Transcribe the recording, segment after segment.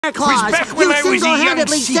Claus, you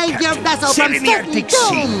single-handedly saved your vessel from certain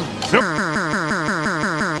doom!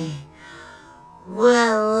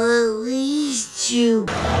 Well, at least you...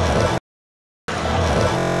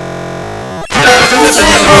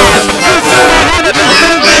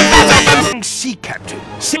 Sea captain,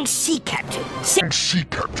 sing sea captain, sing sea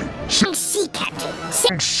captain, sing sea captain,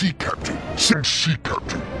 sing sea captain, sing sea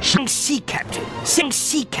captain, sing sea captain, sing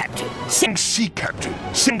sea captain, sing sea captain,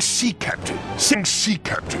 sing sea captain, sing sea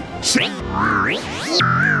captain, sing.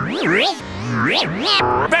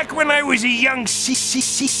 Back when I was a young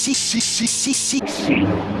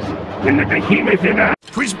and the behemoth in a.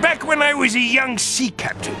 'Twas back when I was a young sea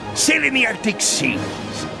captain, sailing the Arctic Sea.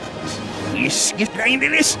 Yes, kind of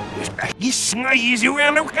this. Yes, I use you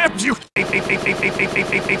and I'll capture you.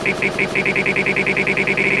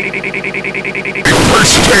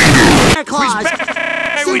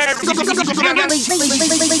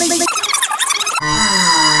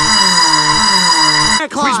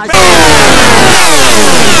 Claus!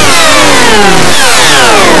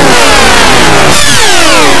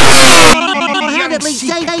 Handedly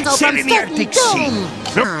saved from certain doom!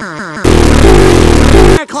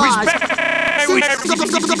 Claus!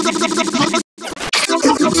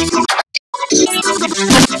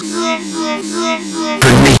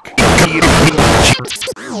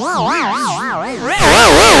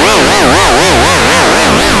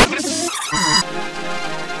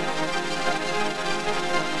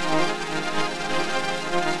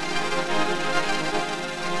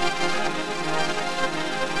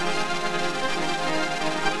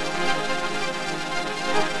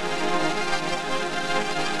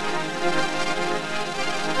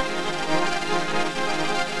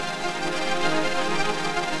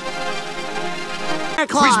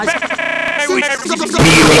 Claus! Immediately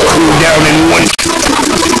cool down in one.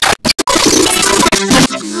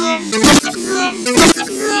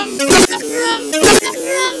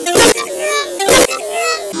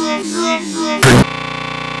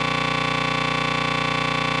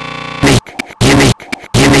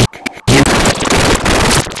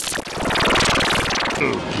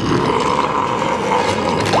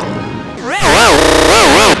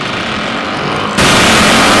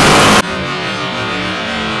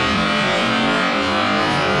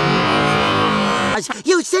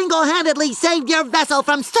 You single-handedly saved your vessel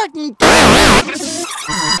from certain...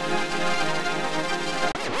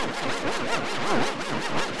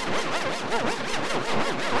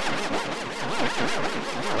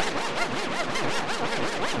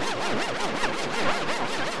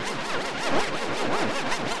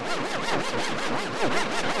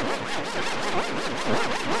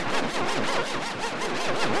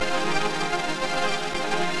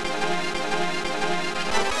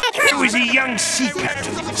 I was a young sea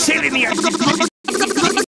captain, sailing the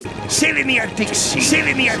Arctic Sea,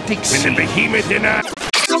 sailing the Arctic Sea, when the behemoth in a...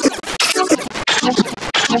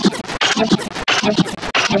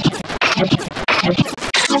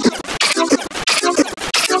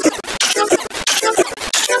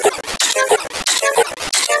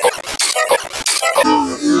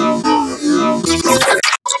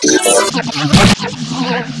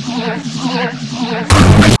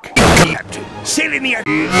 Sailing the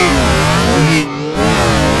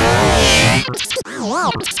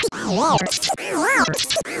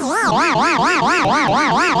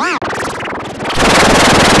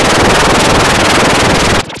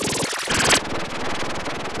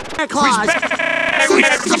Claus!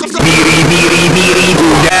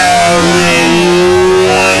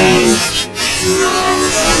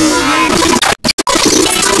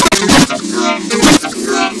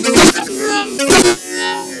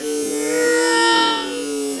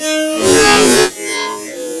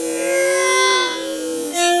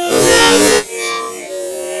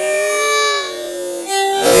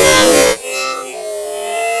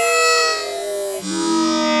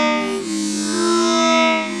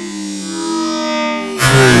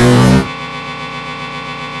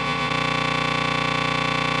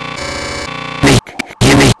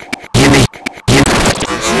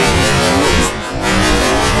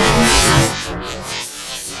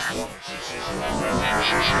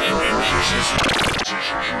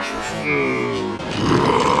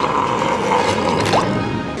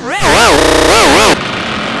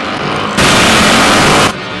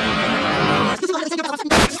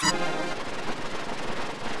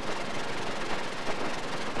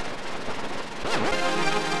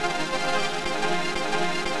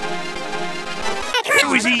 I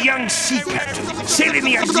was a young sea captain, sailing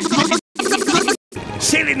the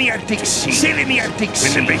Arctic Sea, sailing the Arctic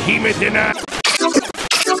Sea, when the behemoth in a...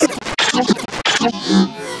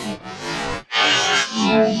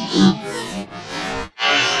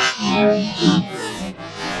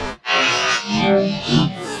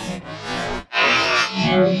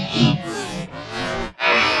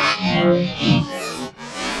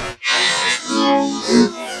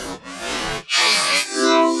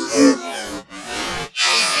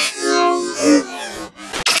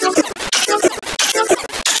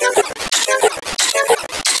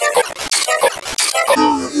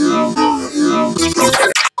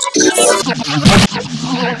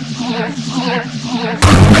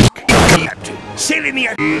 Captain, sail in the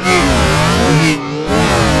air.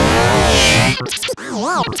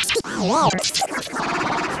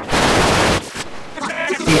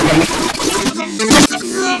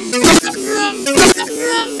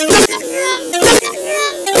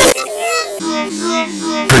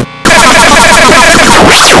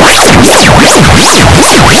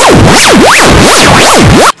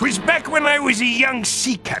 Was back when I was a young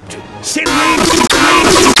sea captain.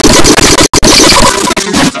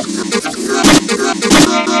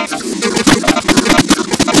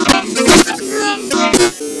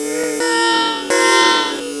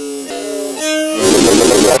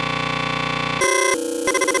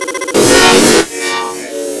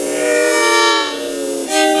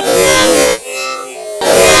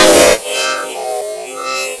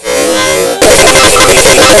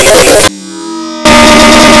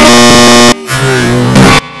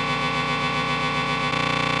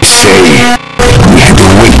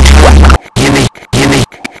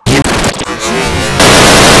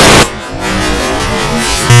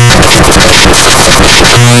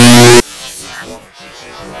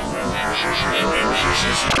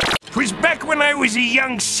 Was back when I was a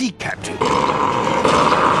young sea captain.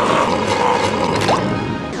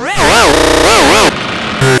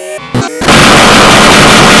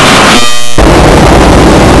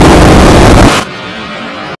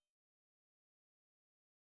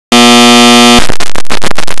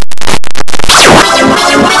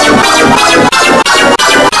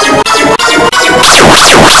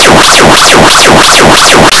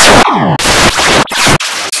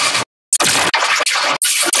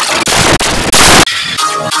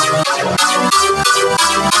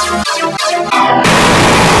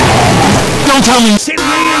 Don't tell me.